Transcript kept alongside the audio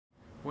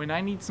When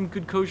I need some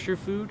good kosher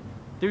food,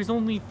 there's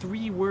only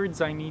 3 words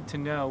I need to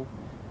know.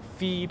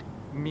 Feed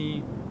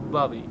me,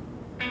 Bubbe.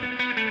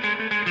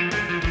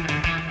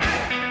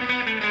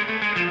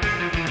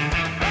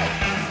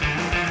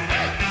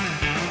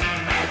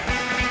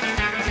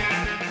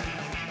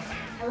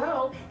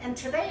 Hello, and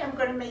today I'm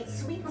going to make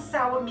sweet and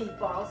sour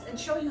meatballs and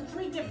show you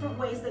 3 different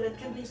ways that it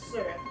can be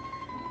served.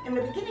 In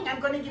the beginning, I'm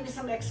going to give you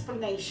some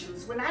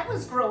explanations. When I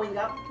was growing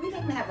up, we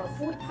didn't have a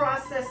food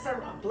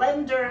processor, a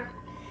blender,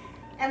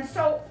 and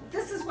so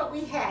this is what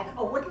we had: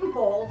 a wooden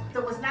bowl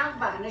that was not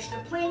varnished,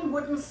 a plain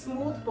wooden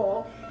smooth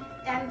bowl,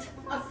 and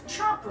a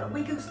chopper.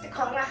 We used to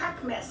call it a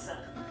hackmesser.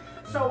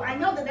 So I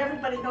know that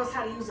everybody knows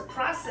how to use a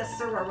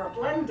processor or a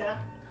blender,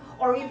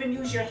 or even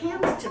use your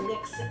hands to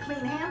mix it,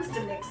 clean hands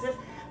to mix it,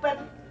 but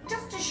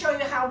just to show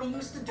you how we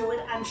used to do it,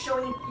 I'm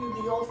showing you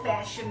the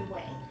old-fashioned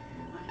way.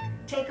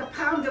 Take a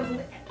pound of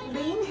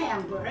lean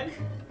Hamburg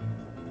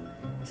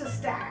to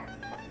start.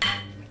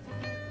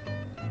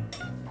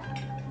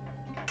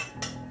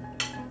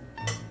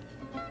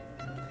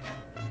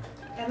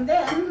 And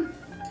then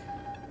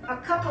a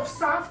cup of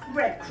soft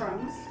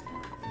breadcrumbs.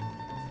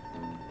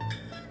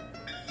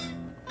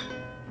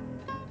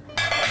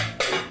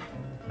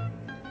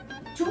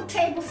 Two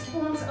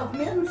tablespoons of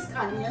minced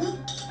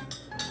onion.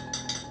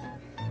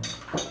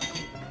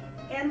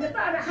 And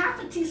about a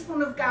half a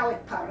teaspoon of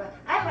garlic powder.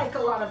 I like a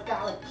lot of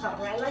garlic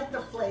powder. I like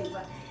the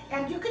flavor.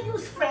 And you can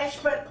use fresh,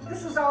 but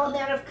this is all a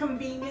matter of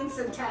convenience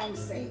and time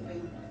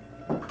saving.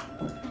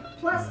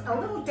 Plus a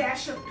little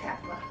dash of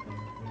pepper.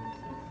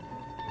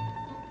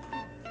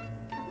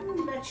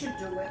 That should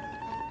do it.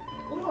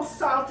 A little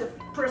salt if a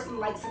person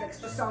likes it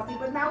extra salty,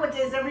 but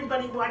nowadays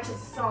everybody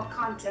watches salt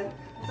content,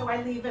 so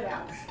I leave it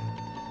out.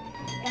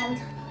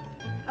 And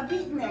a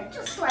beaten egg,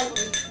 just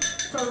slightly,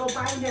 so it'll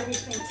bind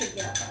everything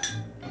together.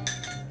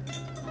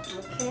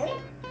 Okay,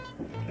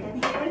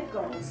 and here it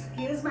goes.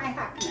 Here's my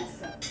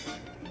hackmesser,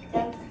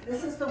 and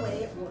this is the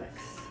way it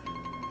works.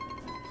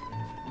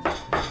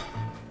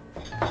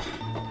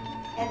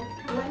 And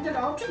blend it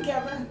all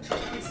together,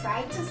 from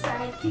side to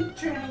side, keep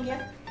turning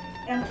it,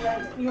 and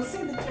blend it. You'll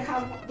see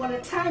that what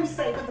a time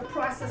saver the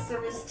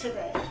processor is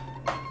today.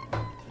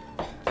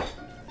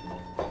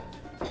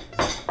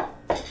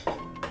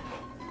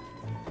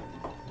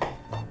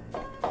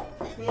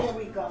 There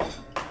we go.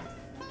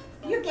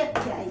 You get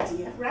the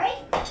idea,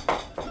 right?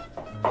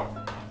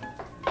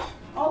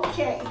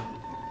 Okay,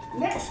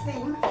 next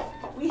thing,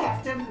 we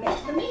have to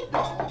make the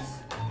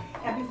meatballs.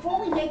 And before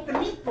we make the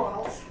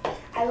meatballs,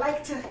 I'd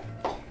like to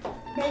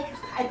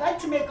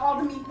make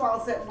all the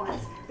meatballs at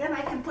once. Then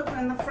I can put them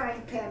in the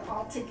frying pan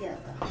all together.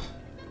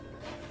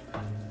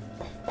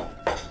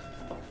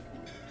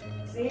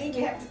 See,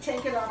 we have to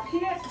take it off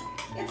here.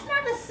 It's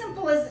not as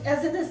simple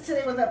as it is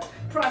today with a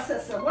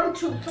processor. 1,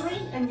 2, 3,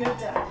 and you're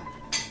done.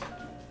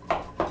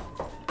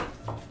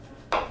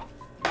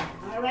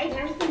 All right,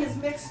 everything is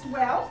mixed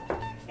well.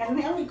 And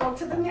then we go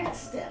to the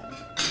next step,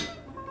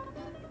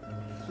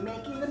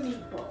 making the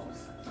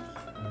meatballs.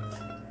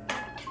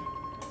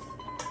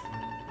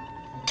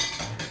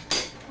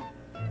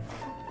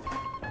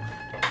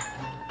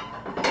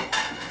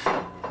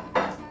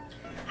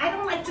 I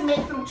don't like to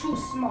make them too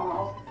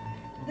small.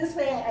 This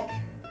way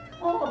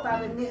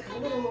about a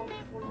little,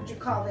 what would you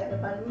call that,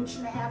 about 1.5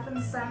 inches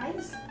in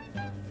size.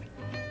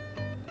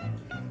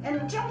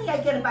 And generally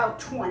I get about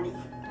 20.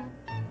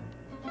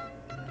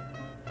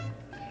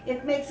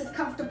 It makes it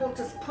comfortable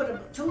to put a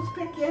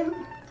toothpick in,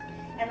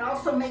 and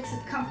also makes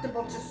it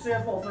comfortable to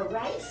serve over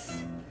rice.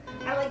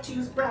 I like to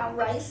use brown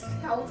rice,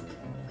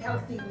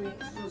 healthy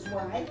reasons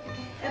why.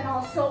 And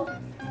also,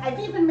 I've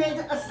even made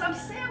a sub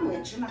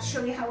sandwich, and I'll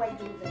show you how I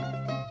do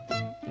that.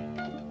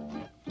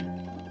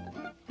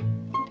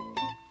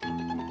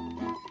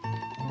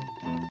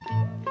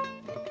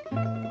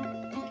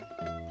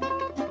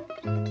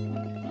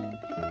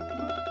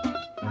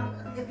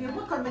 If you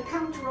look on the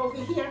counter over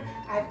here,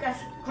 I've got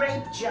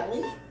grape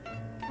jelly,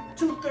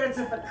 2/3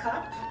 of a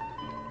cup.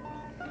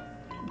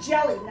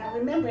 Jelly, now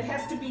remember it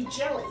has to be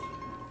jelly.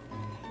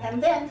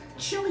 And then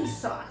chili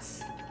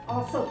sauce,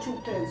 also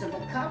 2/3 of a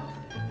cup,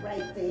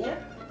 right there.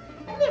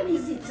 And they're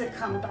easy to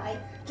come by.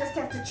 Just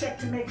have to check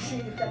to make sure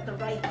you've got the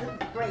right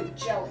grape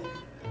jelly,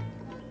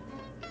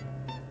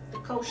 the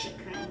kosher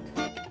kind.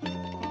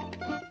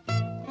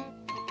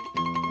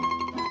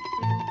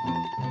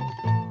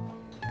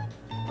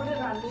 Put it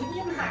on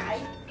medium high,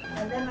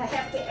 and then I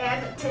have to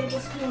add a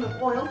tablespoon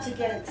of oil to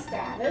get it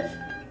started.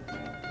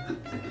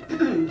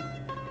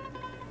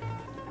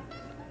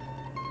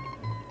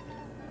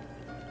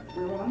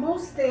 We're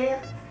almost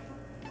there.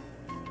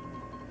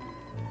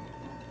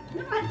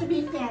 You don't have to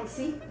be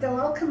fancy. They'll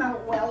all come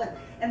out well,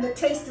 and the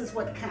taste is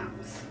what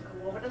counts.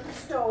 Go over to the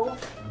stove,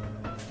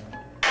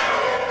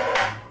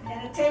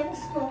 and a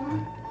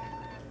tablespoon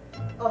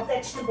of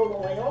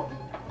vegetable oil.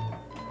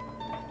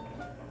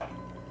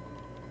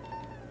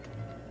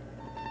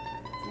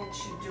 That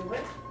should do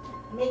it.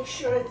 Make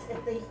sure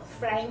that the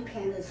frying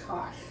pan is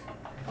hot.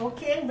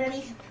 Okay,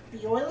 ready?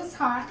 The oil is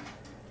hot.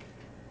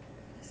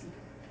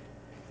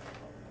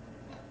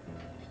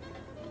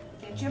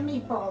 Get Put your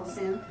meatballs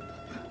in.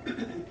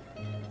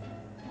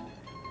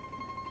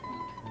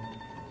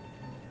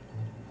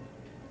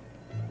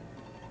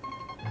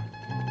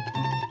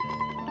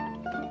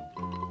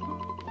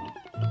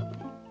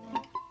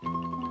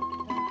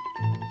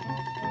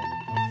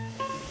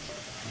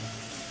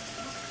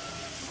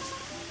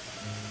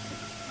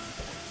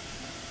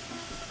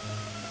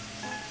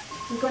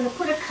 We're going to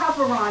put a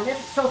cover on it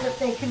so that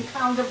they can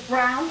kind of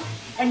brown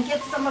and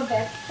get some of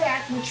that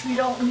fat, which we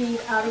don't need,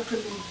 out of the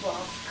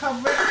meatballs.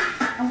 Cover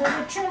it, and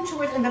we'll return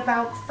to it in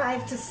about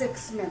 5 to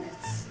 6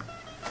 minutes.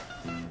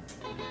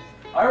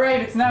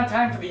 Alright, it's now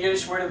time for the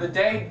Yiddish word of the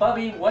day.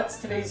 Bubby, what's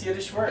today's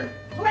Yiddish word?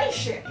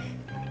 Fleischig.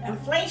 And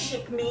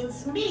fleischig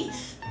means meat.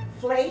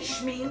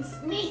 Fleisch means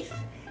meat.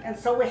 And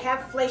so we have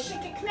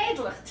fleischige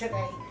knedlich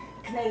today.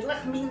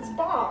 Knedlich means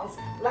balls,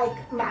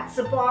 like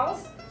matzo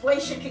balls,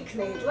 fleischige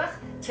knedlich.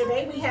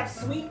 Today we have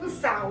sweet and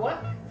sour,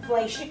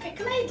 fleischige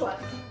knedlich.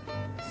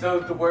 So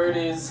the word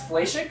is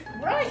fleischig?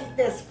 Right,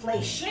 there's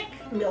fleischig,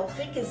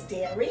 milchig is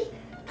dairy,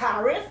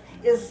 parif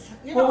is,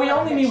 well, we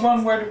only need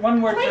one word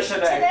for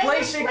today.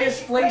 Fleischig is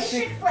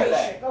fleischig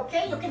today.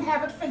 Okay, you can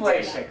have it for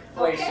fleischig, dinner.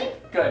 fleischig. Okay?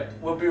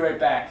 Good, we'll be right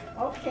back.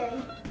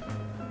 Okay.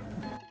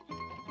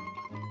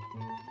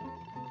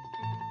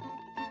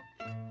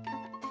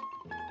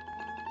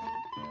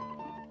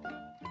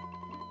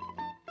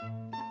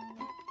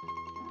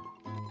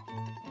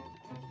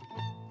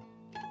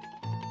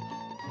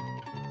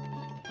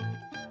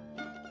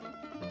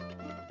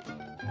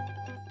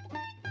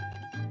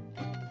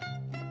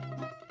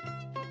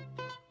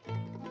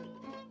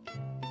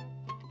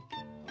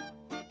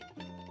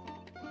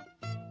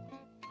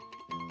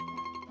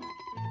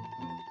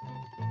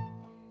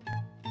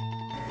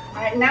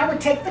 All right, now we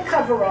take the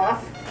cover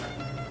off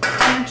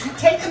and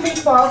take the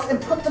meatballs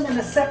and put them in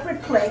a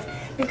separate plate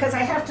because I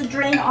have to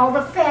drain all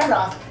the fat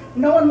off.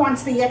 No one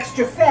wants the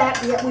extra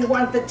fat, yet we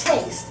want the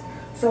taste.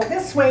 So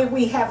this way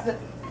we have the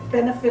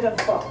benefit of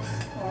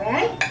both, all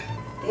right?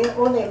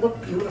 Oh, they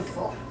look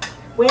beautiful.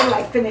 Wait till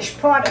I finish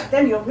product,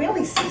 then you'll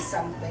really see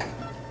something.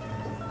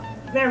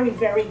 Very,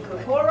 very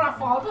good. Pour off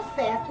all the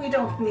fat. We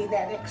don't need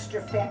that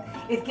extra fat.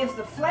 It gives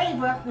the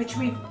flavor, which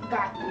we've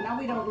gotten. Now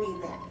we don't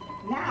need that.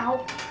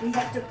 Now we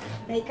have to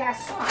make our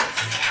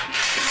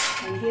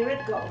sauce. And here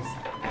it goes.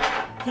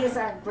 Here's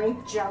our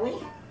grape jelly.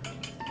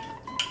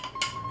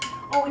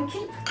 Oh, and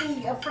keep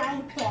the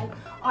frying pan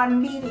on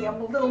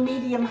medium, a little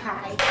medium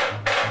high,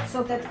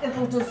 so that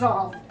it'll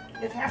dissolve.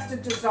 It has to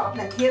dissolve.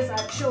 And here's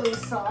our chili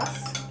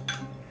sauce.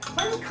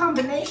 Funny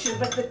combination,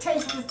 but the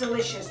taste is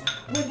delicious.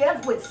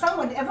 Would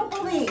someone ever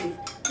believe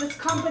this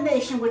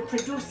combination would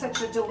produce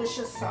such a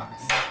delicious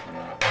sauce?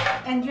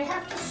 And you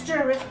have to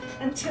stir it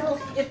until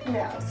it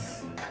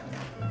melts.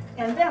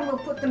 And then we'll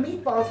put the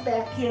meatballs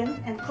back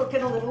in and cook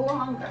it a little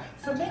longer.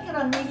 So make it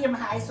on medium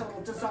high so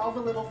it'll dissolve a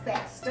little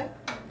faster.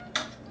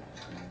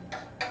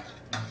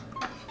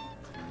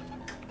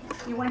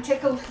 You want to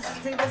take a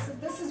see,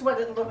 this is what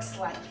it looks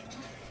like.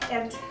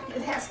 And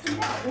it has to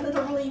melt,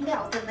 literally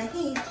melt, and the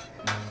heat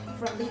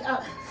from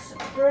the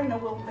burner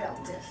will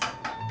melt it.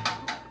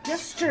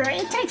 Just stir.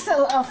 It takes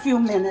a few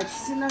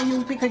minutes,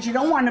 because you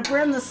don't want to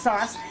burn the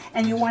sauce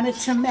and you want it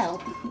to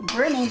melt.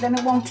 Burning, then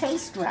it won't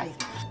taste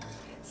right.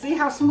 See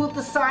how smooth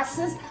the sauce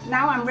is?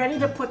 Now I'm ready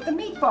to put the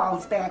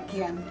meatballs back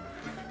in.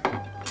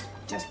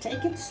 Just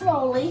take it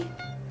slowly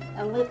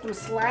and let them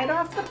slide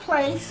off the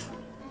plate.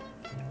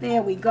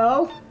 There we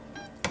go.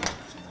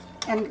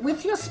 And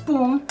with your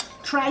spoon,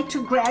 try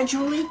to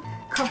gradually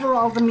cover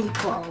all the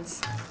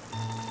meatballs.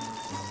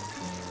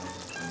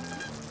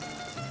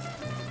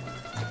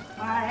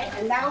 All right,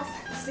 and now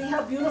see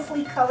how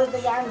beautifully colored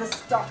they are and the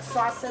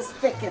sauce has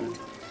thickened.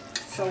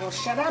 So we'll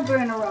shut our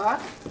burner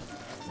off,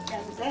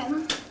 and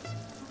then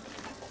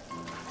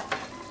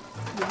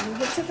we'll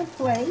move it to the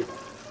plate.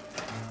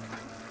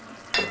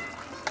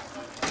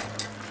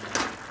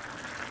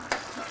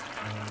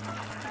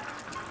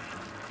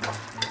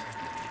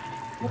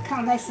 Look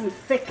how nice and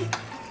thick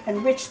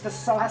and rich the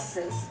sauce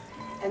is.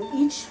 And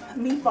each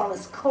meatball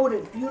is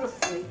coated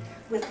beautifully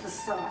with the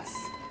sauce.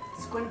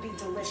 It's going to be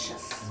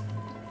delicious.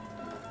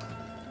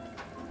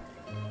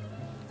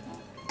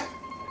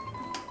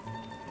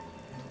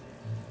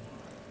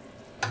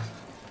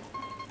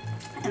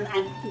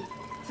 And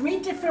three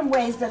different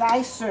ways that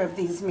I serve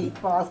these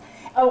meatballs.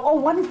 Oh,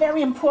 one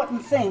very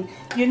important thing.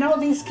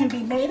 These can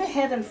be made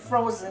ahead and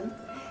frozen.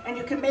 And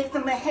you can make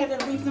them ahead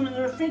and leave them in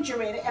the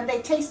refrigerator, and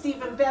they taste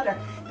even better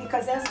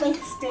because as they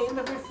stay in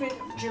the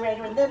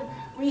refrigerator and then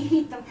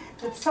reheat them,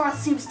 the sauce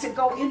seems to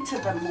go into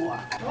them more.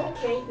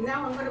 Okay,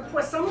 now I'm going to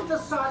pour some of the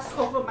sauce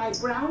over my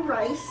brown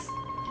rice,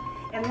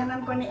 and then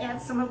I'm going to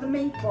add some of the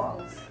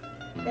meatballs.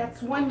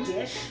 That's one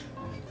dish.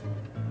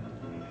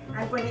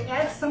 I'm going to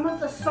add some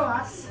of the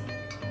sauce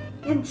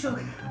into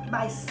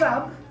my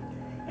sub,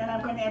 and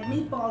I'm going to add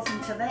meatballs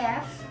into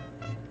that.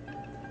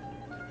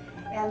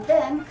 And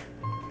then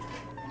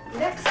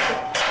next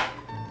step,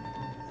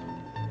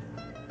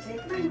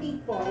 take my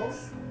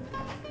meatballs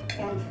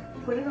and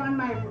put it on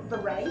the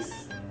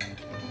rice.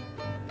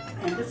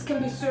 And this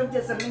can be served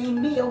as a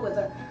main meal with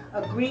a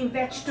a green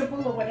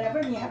vegetable or whatever,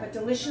 and you have a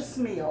delicious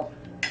meal.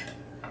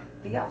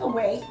 The other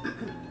way,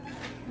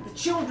 the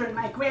children,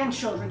 my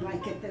grandchildren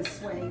like it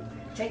this way.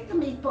 Take the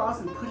meatballs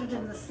and put it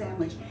in the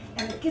sandwich,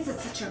 and it gives it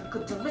such a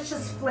good,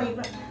 delicious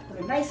flavor with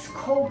a nice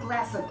cold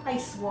glass of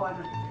ice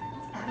water.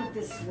 It's out of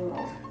this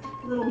world.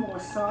 A little more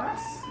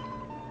sauce.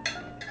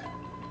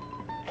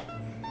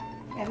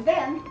 And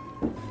then,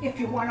 if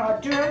you want hors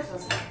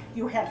d'oeuvres, or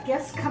you have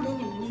guests coming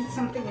and you need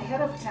something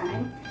ahead of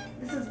time,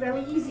 this is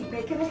very easy.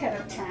 Make it ahead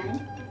of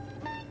time.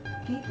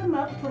 Heat them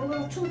up, put a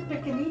little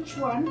toothpick in each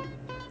one,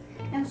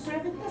 and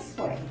serve it this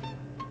way.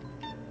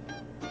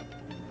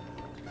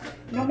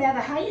 No matter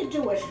how you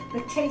do it,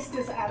 the taste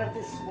is out of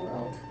this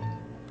world.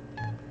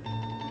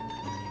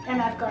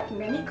 And I've got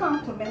many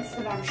compliments,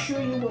 and I'm sure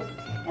you will.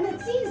 And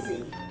it's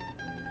easy.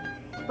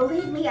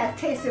 Believe me, I've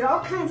tasted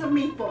all kinds of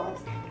meatballs.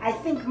 I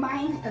think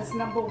mine is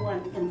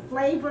 #1 in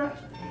flavor,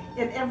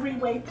 in every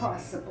way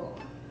possible.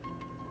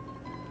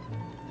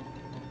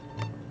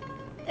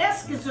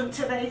 Ess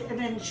gesundheit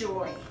and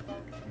enjoy.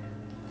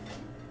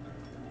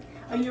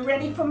 Are you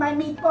ready for my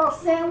meatball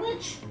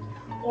sandwich?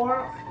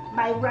 Or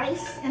my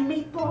rice and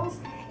meatballs,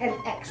 and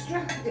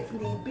extra, if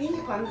need be,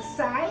 on the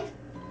side,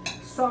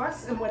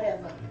 sauce and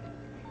whatever.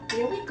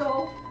 Here we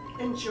go.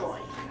 Enjoy.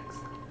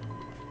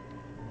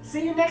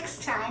 See you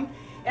next time,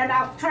 and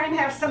I'll try and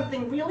have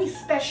something really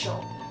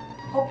special.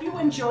 Hope you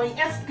enjoy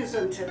Ess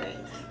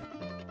gesundheit.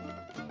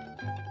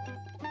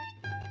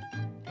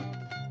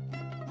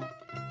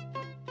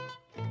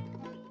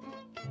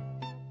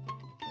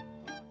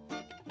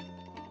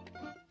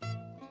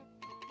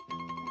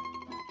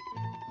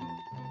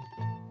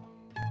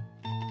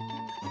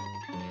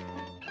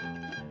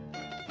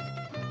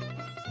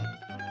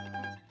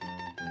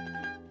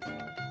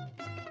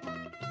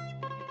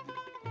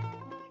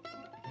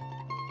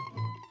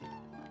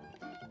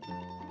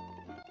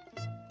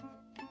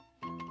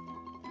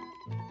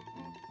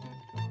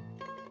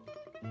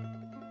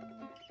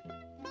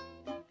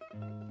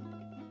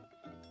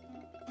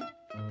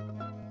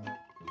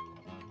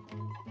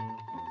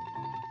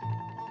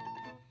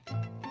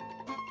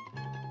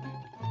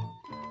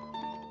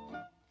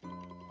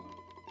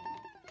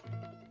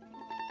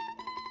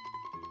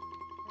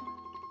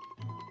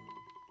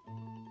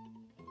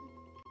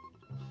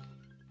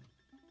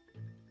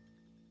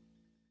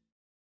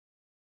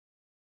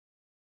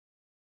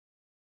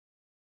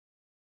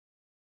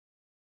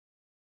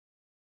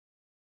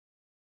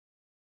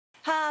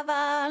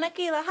 Hava,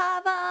 Nagila,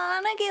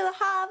 Hava, Nagila,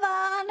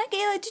 Hava,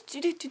 Nagila, do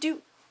do do do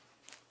do.